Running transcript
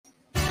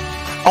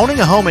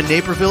Owning a home in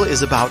Naperville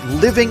is about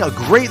living a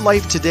great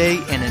life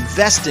today and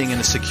investing in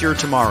a secure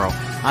tomorrow.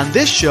 On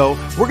this show,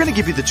 we're going to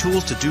give you the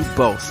tools to do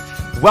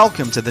both.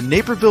 Welcome to the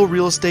Naperville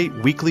Real Estate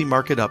Weekly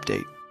Market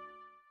Update.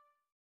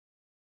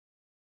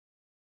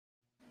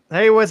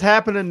 Hey, what's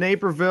happening,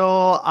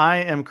 Naperville? I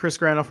am Chris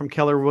Grano from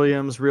Keller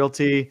Williams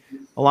Realty.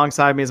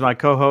 Alongside me is my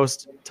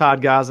co-host,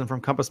 Todd Gosden from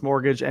Compass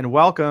Mortgage, and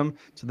welcome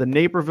to the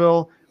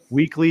Naperville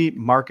Weekly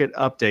Market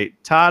Update.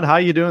 Todd, how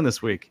you doing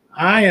this week?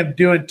 I am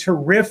doing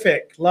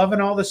terrific. Loving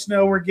all the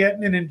snow we're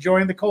getting and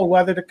enjoying the cold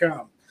weather to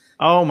come.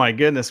 Oh my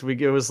goodness.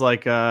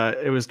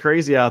 It was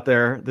crazy out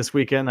there this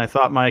weekend. I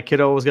thought my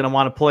kiddo was going to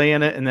want to play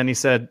in it. And then he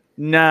said,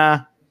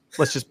 nah,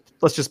 let's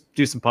just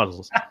do some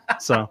puzzles.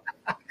 So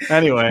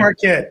anyway, Smart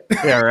kid.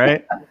 Yeah.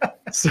 Right.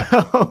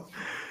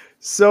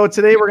 So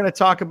today we're going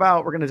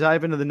to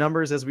dive into the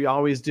numbers as we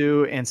always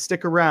do, and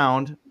stick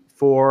around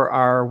for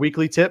our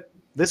weekly tip.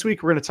 This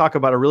week, we're going to talk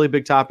about a really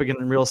big topic in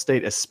real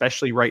estate,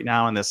 especially right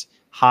now in this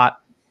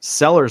hot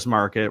seller's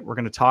market. We're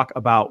going to talk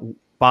about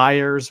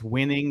buyers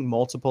winning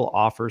multiple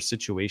offer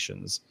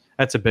situations.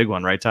 That's a big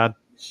one, right, Todd?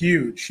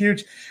 Huge.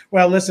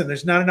 Well, listen,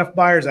 there's not enough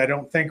buyers, I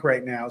don't think,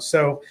 right now.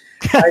 So,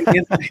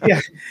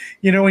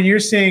 when you're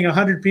seeing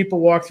 100 people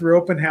walk through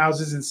open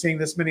houses and seeing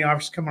this many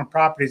offers come on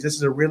properties, this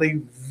is a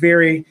really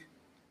very,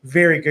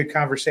 very good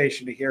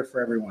conversation to hear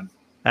for everyone.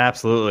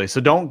 Absolutely.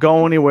 So don't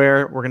go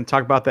anywhere. We're going to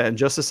talk about that in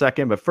just a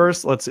second. But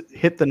first, let's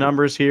hit the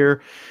numbers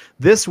here.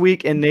 This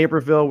week in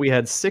Naperville, we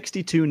had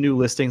 62 new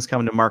listings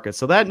coming to market.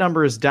 So that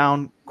number is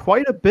down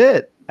quite a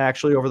bit,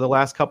 actually, over the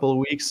last couple of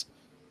weeks.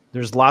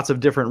 There's lots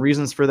of different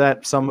reasons for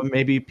that. Some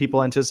maybe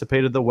people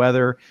anticipated the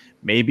weather.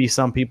 Maybe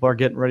some people are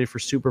getting ready for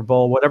Super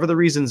Bowl. Whatever the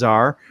reasons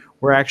are,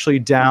 we're actually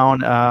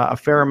down a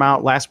fair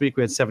amount. Last week,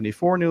 we had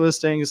 74 new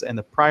listings, and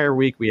the prior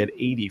week, we had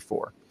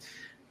 84.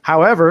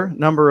 However,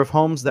 number of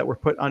homes that were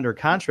put under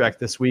contract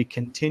this week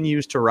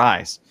continues to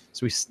rise.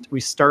 So we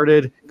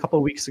started a couple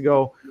of weeks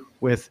ago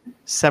with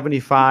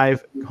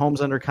 75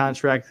 homes under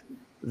contract,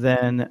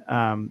 then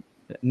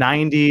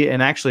 90,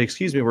 and actually,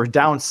 we're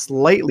down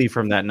slightly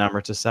from that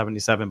number to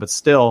 77, but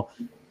still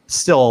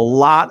a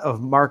lot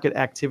of market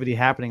activity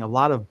happening, a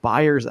lot of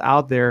buyers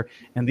out there,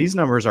 and these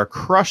numbers are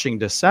crushing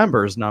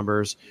December's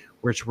numbers,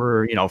 which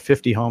were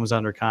 50 homes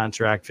under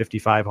contract,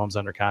 55 homes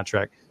under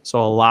contract.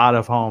 So a lot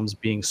of homes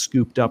being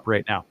scooped up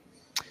right now.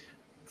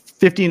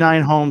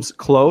 59 homes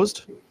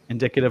closed,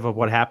 indicative of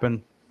what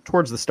happened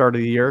towards the start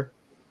of the year.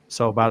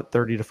 So about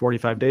 30 to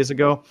 45 days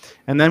ago.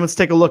 And then let's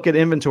take a look at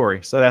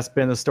inventory. So that's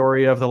been the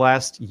story of the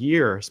last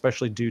year,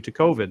 especially due to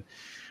COVID.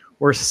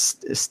 We're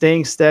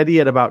staying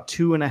steady at about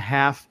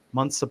 2.5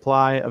 months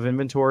supply of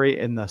inventory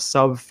in the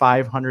sub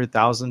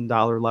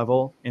 $500,000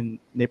 level in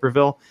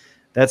Naperville.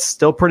 That's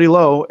still pretty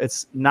low.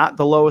 It's not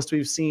the lowest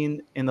we've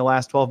seen in the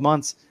last 12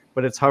 months,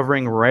 but it's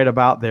hovering right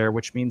about there,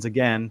 which means,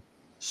 again,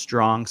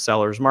 strong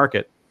seller's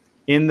market.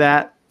 In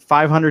that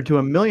 500 to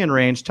a million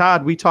range,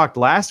 Todd, we talked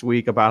last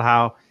week about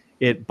how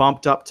it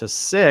bumped up to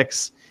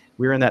 6.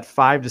 We're in that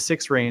 5 to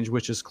 6 range,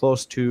 which is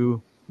close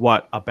to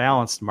a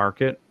balanced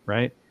market,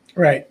 right?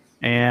 Right.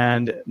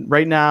 And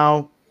right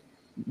now,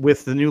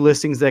 with the new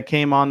listings that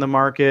came on the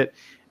market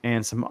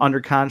and some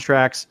under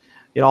contracts,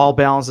 it all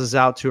balances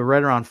out to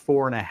right around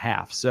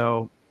 4.5.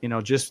 So,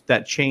 just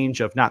that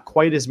change of not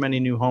quite as many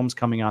new homes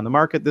coming on the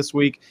market this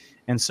week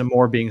and some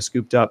more being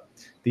scooped up.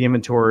 The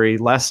inventory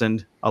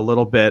lessened a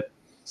little bit.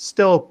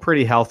 Still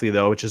pretty healthy,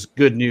 though, which is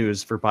good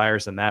news for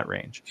buyers in that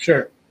range.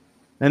 Sure.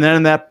 And then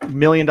in that $1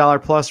 million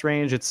plus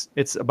range,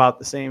 it's about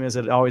the same as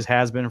it always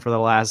has been for the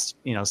last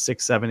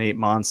 6, 7, 8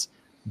 months.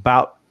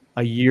 About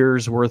a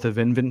year's worth of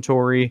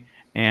inventory.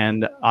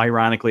 And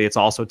ironically, it's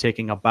also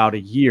taking about a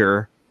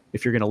year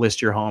if you're going to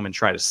list your home and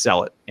try to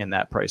sell it in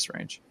that price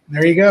range.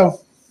 There you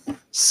go.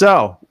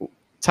 So,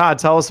 Todd,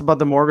 tell us about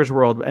the mortgage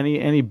world.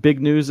 Any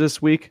big news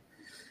this week?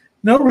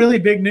 No really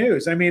big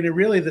news. I mean,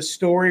 the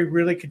story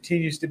really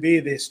continues to be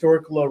the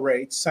historical low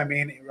rates. I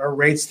mean, our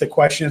rates, the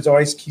question is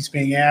always keeps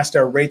being asked,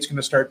 are rates going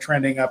to start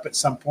trending up at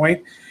some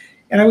point?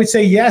 And I would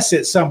say yes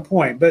at some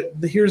point, but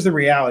here's the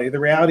reality. The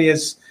reality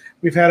is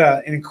we've had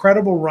an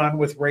incredible run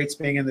with rates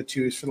being in the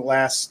 2s for the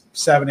last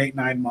 7, 8,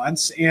 9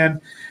 months, and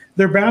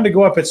they're bound to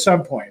go up at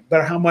some point.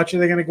 But how much are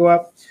they going to go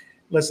up?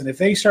 Listen, if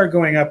they start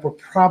going up, we're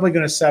probably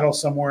going to settle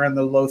somewhere in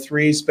the low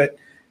 3s. But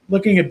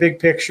looking at big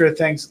picture of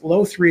things,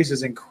 low 3s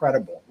is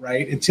incredible,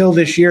 right? Until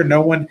this year,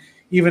 no one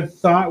even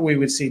thought we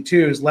would see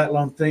 2s, let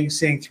alone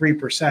seeing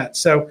 3%.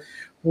 So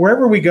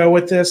wherever we go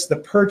with this, the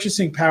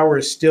purchasing power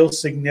is still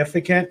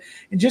significant.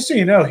 And just so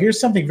you know,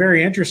 here's something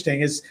very interesting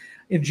is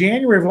in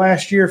January of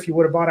last year, if you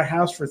would have bought a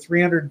house for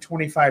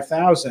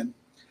 $325,000,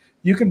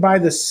 you can buy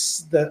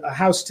a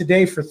house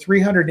today for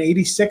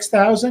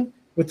 $386,000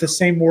 with the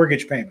same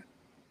mortgage payment.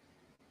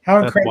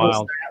 How incredible is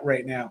that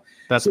right now?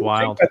 That's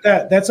wild. Think about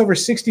that. That's over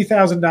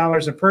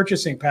 $60,000 in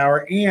purchasing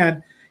power,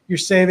 and you're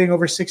saving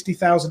over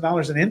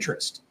 $60,000 in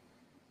interest.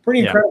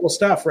 Pretty incredible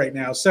stuff right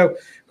now. So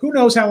who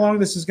knows how long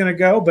this is going to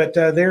go, but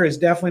there is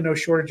definitely no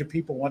shortage of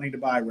people wanting to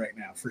buy right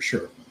now, for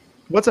sure.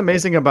 What's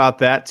amazing about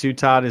that too,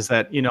 Todd, is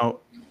that,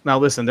 Now,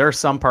 listen, there are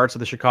some parts of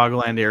the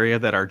Chicagoland area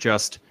that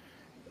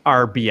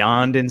are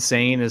beyond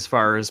insane as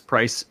far as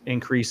price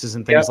increases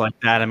and things like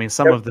that. I mean,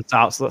 some of the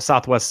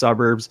southwest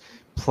suburbs,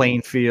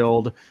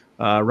 Plainfield,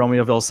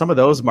 Romeoville, some of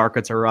those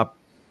markets are up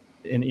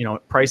in,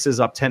 prices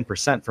up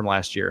 10% from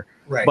last year.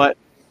 Right.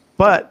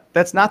 But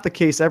that's not the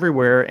case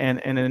everywhere. And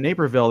in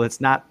Naperville, it's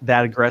not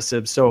that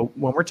aggressive. So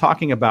when we're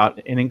talking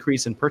about an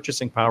increase in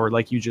purchasing power,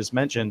 like you just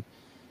mentioned,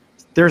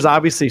 there's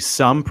obviously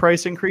some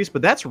price increase,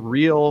 but that's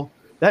real.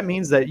 That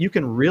means that you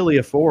can really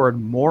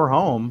afford more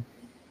home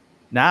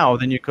now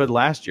than you could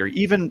last year,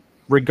 even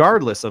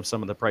regardless of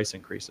some of the price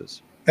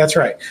increases. That's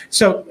right.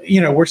 So,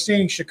 we're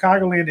seeing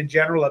Chicagoland in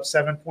general up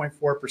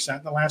 7.4%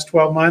 in the last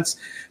 12 months.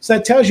 So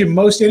that tells you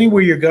most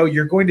anywhere you go,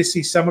 you're going to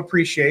see some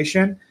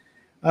appreciation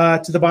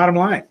to the bottom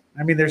line.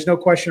 I mean, there's no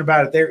question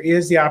about it. There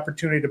is the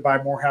opportunity to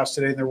buy more house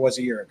today than there was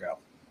a year ago.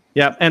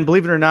 Yeah. And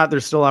believe it or not,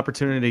 there's still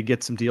opportunity to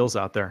get some deals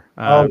out there.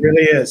 It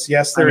really is.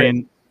 Yes, there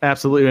is.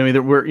 Absolutely. I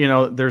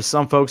mean, there's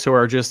some folks who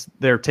are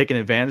they're taking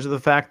advantage of the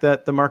fact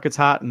that the market's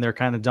hot and they're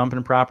kind of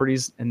dumping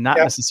properties and not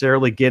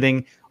necessarily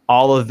getting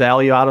all of the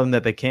value out of them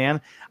that they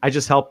can. I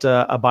just helped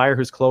a buyer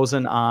who's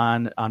closing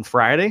on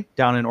Friday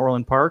down in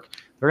Orland Park.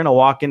 They're going to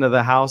walk into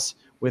the house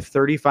with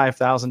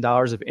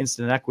 $35,000 of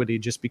instant equity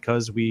just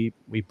because we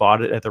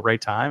bought it at the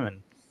right time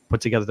and put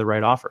together the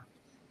right offer.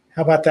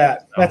 How about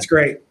that? That's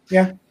great.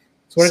 Yeah.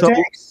 That's what it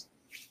takes.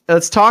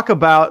 Let's talk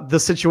about the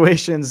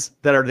situations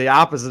that are the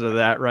opposite of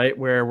that, right?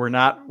 Where we're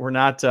not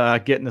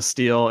getting a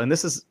steal. And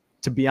this is,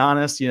 to be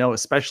honest,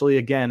 especially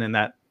again in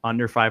that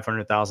under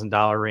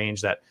 $500,000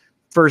 range, that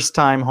first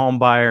time home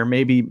buyer,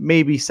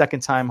 maybe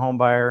second time home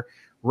buyer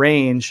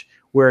range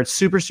where it's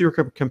super,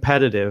 super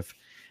competitive.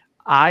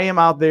 I am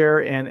out there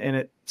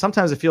and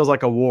sometimes it feels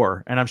like a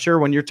war. And I'm sure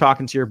when you're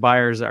talking to your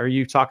buyers, are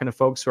you talking to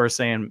folks who are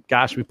saying,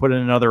 gosh, we put in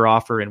another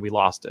offer and we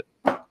lost it?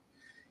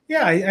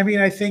 Yeah. I mean,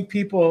 I think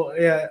people,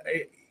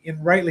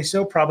 and rightly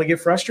so, probably get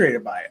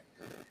frustrated by it.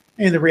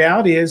 And the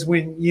reality is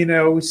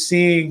when,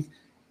 seeing,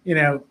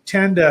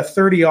 10 to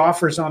 30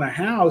 offers on a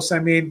house, I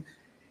mean,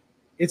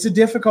 it's a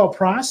difficult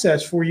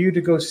process for you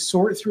to go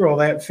sort through all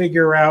that,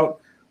 figure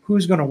out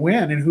who's going to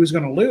win and who's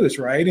going to lose,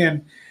 right?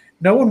 And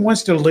no one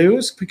wants to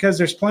lose because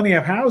there's plenty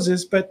of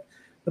houses, but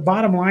the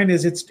bottom line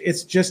is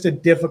it's just a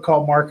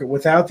difficult market.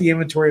 Without the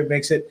inventory, it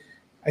makes it,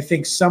 I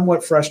think,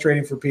 somewhat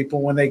frustrating for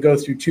people when they go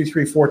through 2,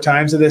 3, 4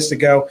 times of this to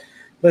go,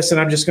 listen,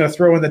 I'm just going to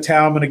throw in the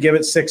towel. I'm going to give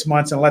it 6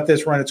 months and let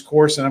this run its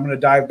course, and I'm going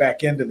to dive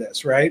back into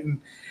this, right?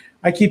 And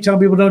I keep telling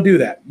people, don't do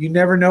that. You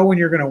never know when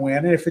you're going to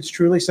win. And if it's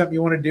truly something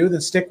you want to do,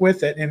 then stick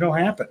with it and it'll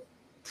happen.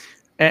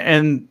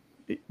 And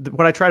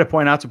what I try to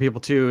point out to people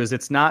too is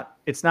it's not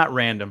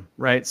random,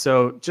 right?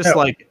 So just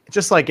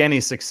like any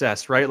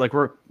success, right? Like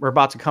we're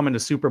about to come into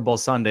Super Bowl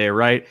Sunday,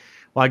 right?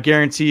 Well, I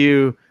guarantee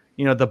you,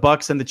 the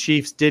Bucks and the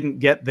Chiefs didn't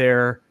get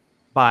there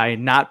by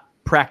not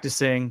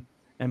practicing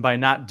and by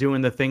not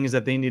doing the things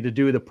that they need to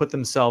do to put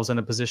themselves in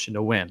a position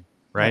to win,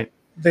 right?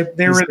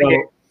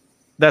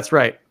 That's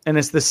right. And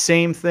it's the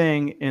same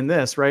thing in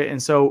this, right?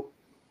 And so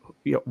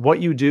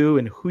what you do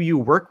and who you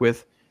work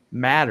with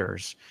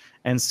matters.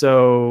 And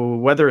so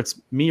whether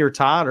it's me or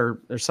Todd or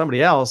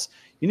somebody else,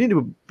 you need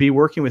to be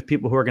working with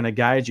people who are going to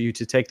guide you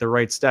to take the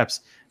right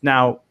steps.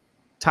 Now,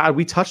 Todd,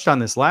 we touched on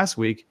this last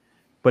week,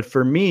 but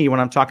for me, when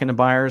I'm talking to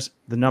buyers,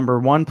 the number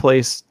one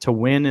place to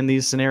win in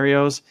these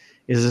scenarios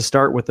is to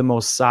start with the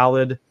most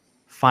solid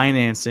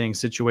financing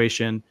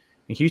situation.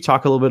 And can you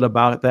talk a little bit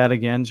about that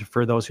again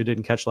for those who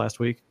didn't catch last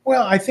week?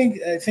 Well, I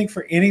think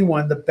for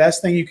anyone, the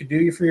best thing you could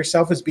do for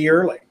yourself is be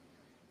early.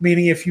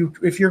 Meaning if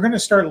you're going to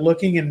start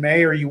looking in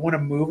May or you want to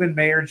move in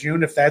May or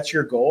June, if that's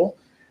your goal,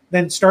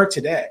 then start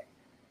today.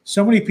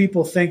 So many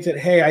people think that,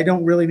 hey, I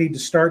don't really need to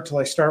start till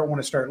I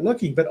want to start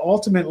looking. But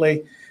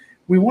ultimately,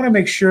 we want to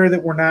make sure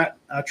that we're not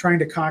trying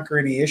to conquer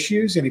any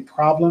issues, any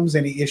problems,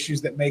 any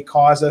issues that may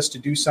cause us to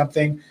do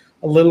something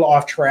a little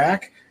off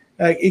track.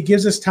 It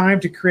gives us time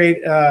to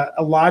create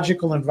a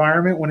logical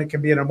environment when it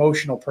can be an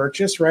emotional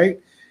purchase, right?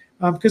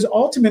 Because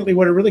ultimately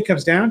what it really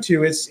comes down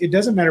to is it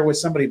doesn't matter what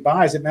somebody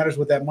buys. It matters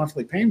what that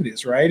monthly payment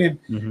is, right?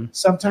 And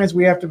sometimes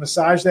we have to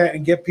massage that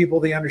and get people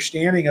the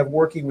understanding of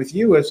working with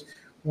you is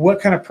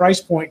what kind of price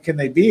point can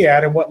they be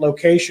at and what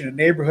location and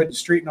neighborhood and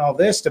street and all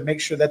this to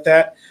make sure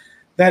that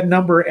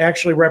number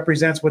actually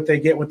represents what they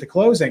get with the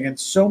closing. And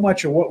so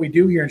much of what we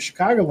do here in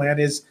Chicagoland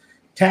is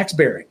tax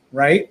bearing,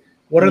 right?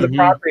 What are the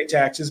property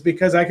taxes?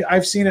 Because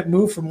I've seen it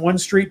move from one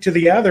street to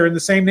the other in the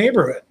same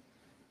neighborhood.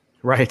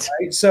 Right?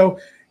 So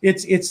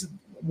it's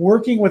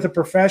working with a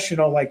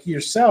professional like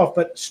yourself,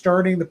 but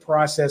starting the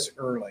process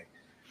early.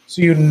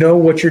 So you know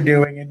what you're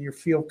doing and you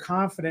feel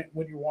confident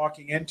when you're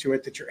walking into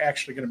it that you're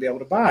actually going to be able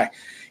to buy.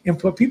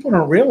 And what people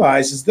don't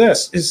realize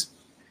is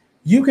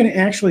you can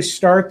actually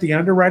start the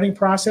underwriting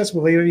process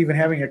without even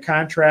having a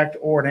contract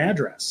or an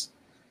address.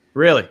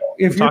 Really?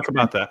 Talk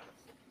about that.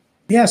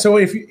 Yeah. So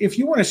if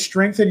you want to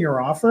strengthen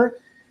your offer,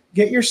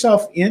 get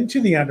yourself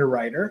into the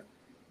underwriter,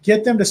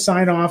 get them to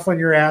sign off on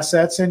your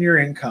assets and your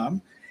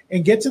income,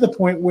 and get to the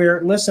point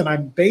where, listen,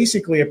 I'm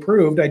basically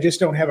approved. I just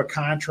don't have a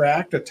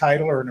contract, a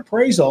title, or an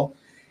appraisal.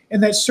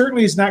 And that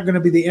certainly is not going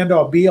to be the end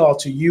all be all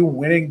to you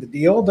winning the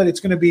deal, but it's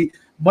going to be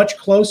much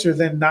closer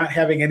than not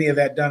having any of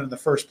that done in the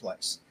first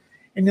place.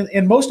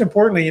 And most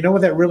importantly, you know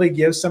what that really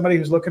gives somebody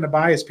who's looking to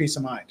buy is peace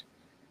of mind.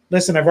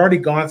 Listen, I've already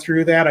gone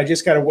through that. I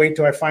just got to wait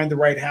till I find the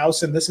right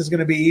house, and this is going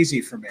to be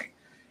easy for me.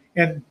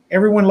 And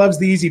everyone loves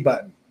the easy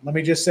button. Let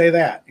me just say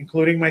that,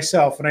 including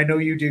myself, and I know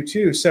you do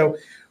too. So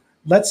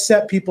let's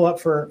set people up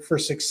for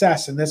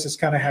success, and this is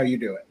kind of how you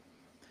do it.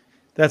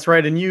 That's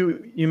right. And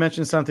you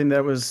mentioned something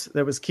that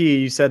was key.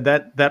 You said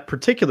that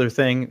particular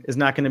thing is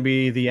not going to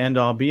be the end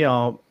all be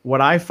all.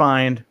 What I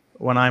find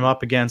when I'm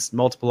up against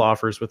multiple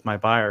offers with my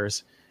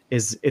buyers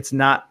is it's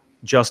not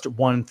just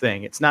one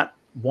thing. It's not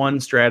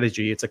one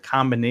strategy. It's a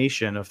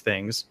combination of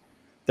things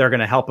that are going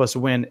to help us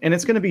win. And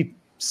it's going to be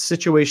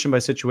situation by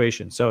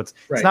situation. So it's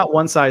not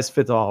one size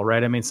fits all,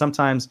 right? I mean,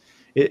 sometimes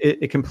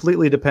it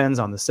completely depends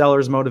on the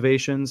seller's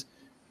motivations.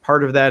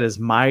 Part of that is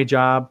my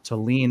job to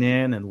lean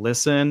in and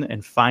listen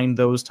and find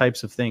those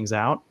types of things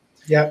out.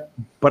 Yeah.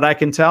 But I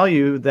can tell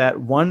you that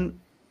one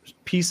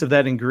piece of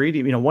that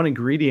ingredient, one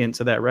ingredient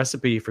to that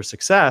recipe for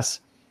success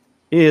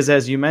is,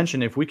 as you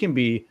mentioned, if we can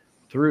be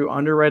through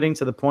underwriting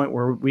to the point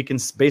where we can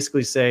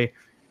basically say,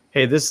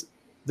 hey, this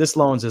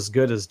loan's as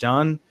good as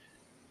done.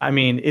 I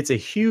mean, it's a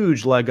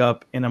huge leg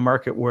up in a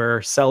market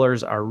where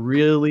sellers are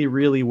really,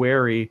 really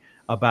wary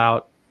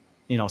about,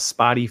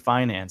 spotty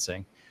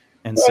financing.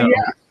 And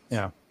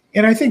yeah.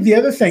 And I think the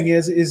other thing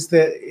is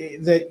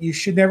that you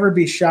should never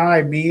be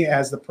shy, me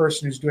as the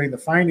person who's doing the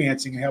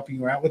financing and helping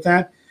you out with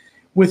that,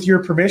 with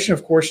your permission,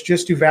 of course,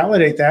 just to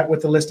validate that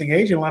with the listing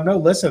agent. Let them know,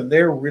 listen,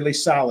 they're really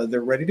solid.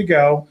 They're ready to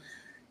go.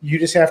 You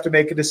just have to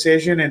make a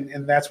decision,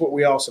 and that's what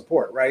we all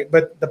support, right?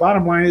 But the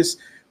bottom line is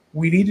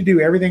we need to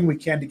do everything we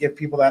can to give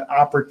people that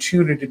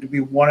opportunity to be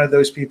one of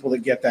those people that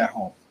get that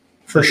home.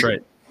 For sure.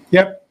 Right.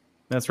 Yep.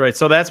 That's right.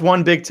 So that's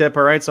one big tip.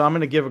 All right. So I'm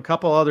going to give a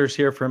couple others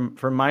here from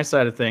my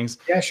side of things.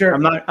 Yeah, sure.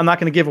 I'm not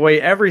going to give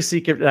away every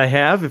secret that I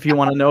have. If you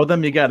want to know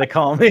them, you got to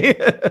call me.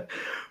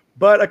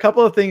 But a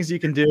couple of things you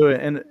can do,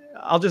 and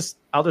I'll just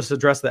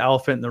address the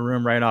elephant in the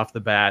room right off the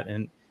bat,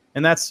 and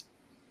that's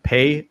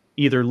pay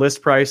either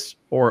list price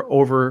or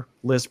over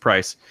list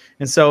price.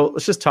 And so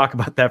let's just talk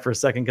about that for a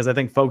second, because I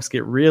think folks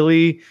get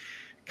really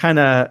kind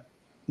of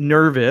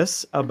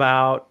nervous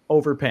about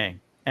overpaying.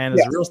 And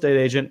as a real estate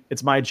agent,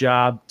 it's my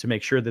job to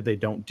make sure that they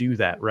don't do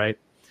that, right?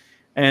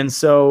 And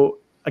so,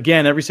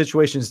 again, every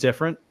situation is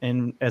different.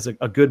 And as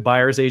a good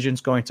buyer's agent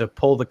is going to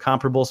pull the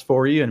comparables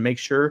for you and make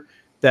sure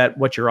that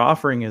what you're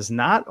offering is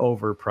not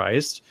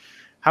overpriced.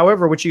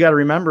 However, what you got to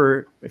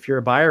remember, if you're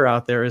a buyer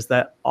out there, is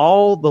that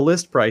all the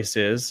list price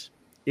is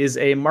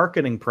a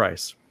marketing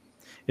price.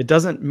 It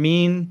doesn't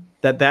mean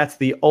that that's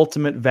the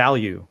ultimate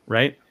value,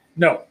 right?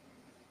 No.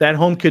 That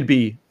home could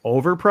be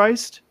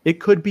overpriced.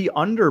 It could be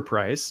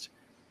underpriced.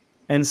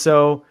 And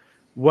so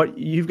what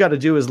you've got to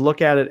do is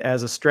look at it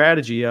as a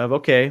strategy of,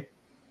 okay,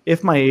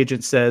 if my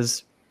agent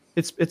says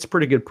it's a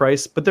pretty good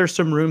price, but there's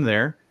some room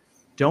there,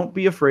 don't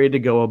be afraid to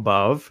go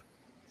above.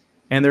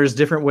 And there's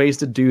different ways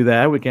to do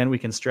that. Again, we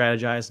can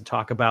strategize and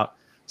talk about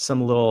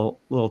some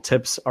little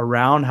tips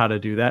around how to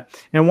do that.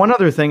 And one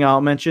other thing I'll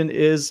mention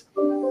is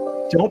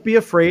don't be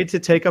afraid to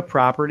take a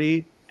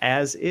property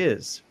as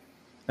is.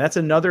 That's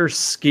another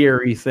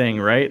scary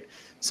thing, right?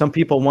 Some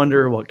people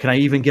wonder, well, can I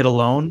even get a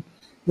loan?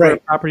 Right. For a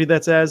property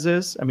that's as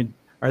is? I mean,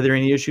 are there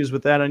any issues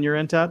with that on your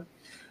end, Todd?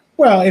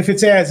 Well, if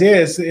it's as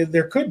is,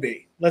 there could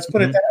be. Let's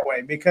put it that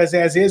way, because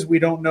as is, we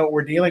don't know what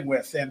we're dealing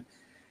with. And,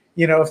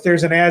 if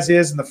there's an as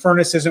is and the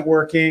furnace isn't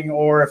working,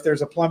 or if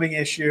there's a plumbing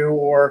issue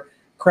or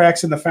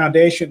cracks in the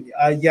foundation,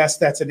 yes,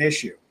 that's an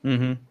issue.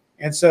 Mm-hmm.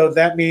 And so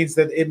that means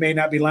that it may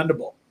not be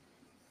lendable.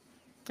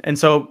 And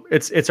so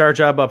it's our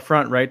job up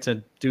front, right,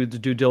 to do the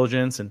due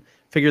diligence and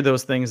figure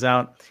those things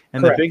out.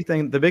 And Correct.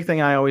 the big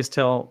thing I always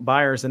tell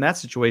buyers in that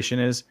situation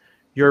is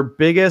your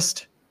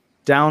biggest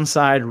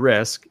downside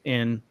risk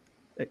in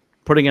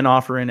putting an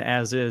offer in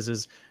as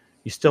is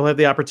you still have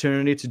the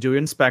opportunity to do an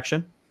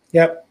inspection.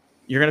 Yep.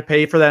 You're going to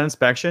pay for that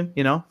inspection,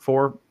 $400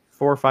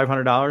 or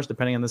 $500,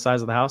 depending on the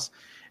size of the house.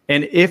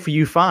 And if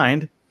you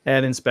find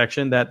at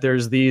inspection that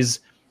there's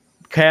these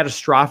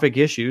catastrophic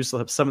issues,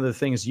 some of the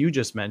things you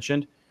just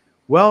mentioned,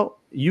 well,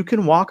 you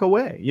can walk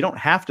away. You don't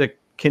have to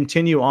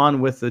continue on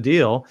with the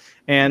deal.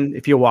 And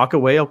if you walk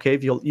away, okay,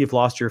 if you've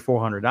lost your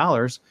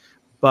 $400,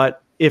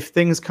 but if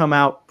things come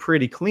out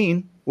pretty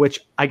clean, which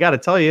I got to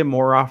tell you,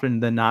 more often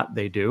than not,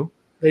 they do,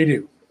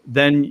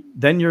 then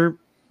you're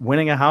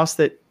winning a house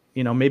that,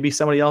 maybe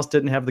somebody else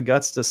didn't have the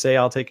guts to say,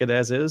 I'll take it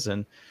as is.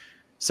 And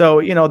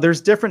so, there's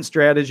different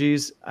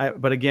strategies,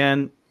 but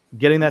again,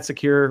 getting that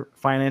secure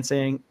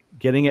financing,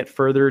 getting it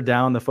further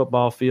down the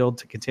football field,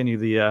 to continue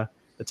the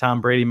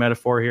Tom Brady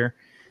metaphor here.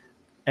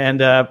 And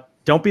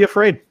don't be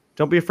afraid.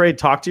 Don't be afraid.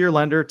 Talk to your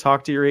lender,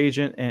 talk to your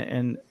agent,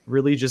 and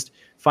really just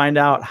find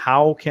out,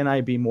 how can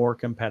I be more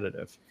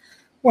competitive?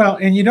 Well,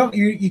 and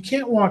you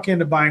can't walk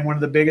into buying one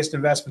of the biggest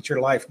investments of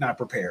your life not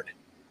prepared.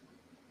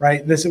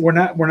 right? We're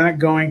not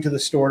going to the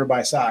store to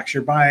buy socks.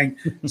 You're buying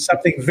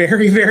something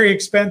very, very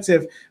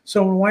expensive.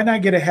 So why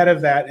not get ahead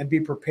of that and be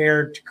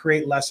prepared to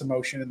create less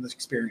emotion in this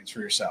experience for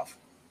yourself?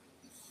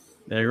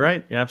 Yeah, you're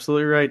right. You're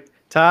absolutely right.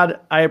 Todd,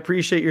 I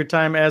appreciate your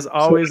time as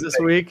always this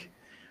week.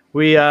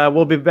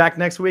 We'll be back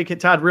next week.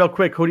 Todd, real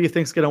quick, who do you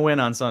think's going to win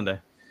on Sunday?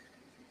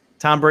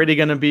 Tom Brady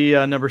going to be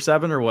number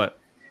 7 or what?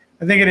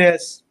 I think it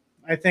is.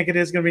 I think it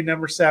is going to be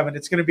number 7.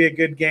 It's going to be a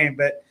good game,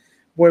 but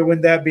boy,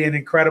 wouldn't that be an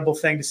incredible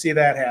thing to see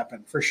that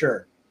happen for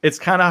sure. It's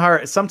kind of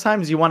hard.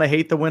 Sometimes you want to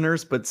hate the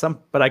winners, but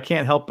I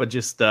can't help but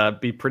just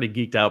be pretty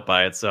geeked out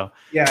by it. So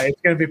yeah, it's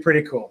going to be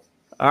pretty cool.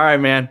 All right,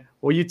 man.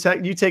 Well, you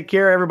take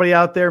care, everybody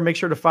out there. Make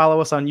sure to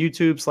follow us on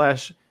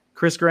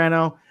YouTube/Chris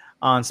Grano,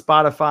 on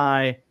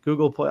Spotify,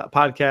 Google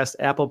Podcasts,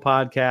 Apple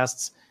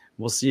Podcasts.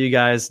 We'll see you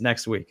guys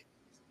next week.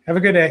 Have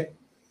a good day.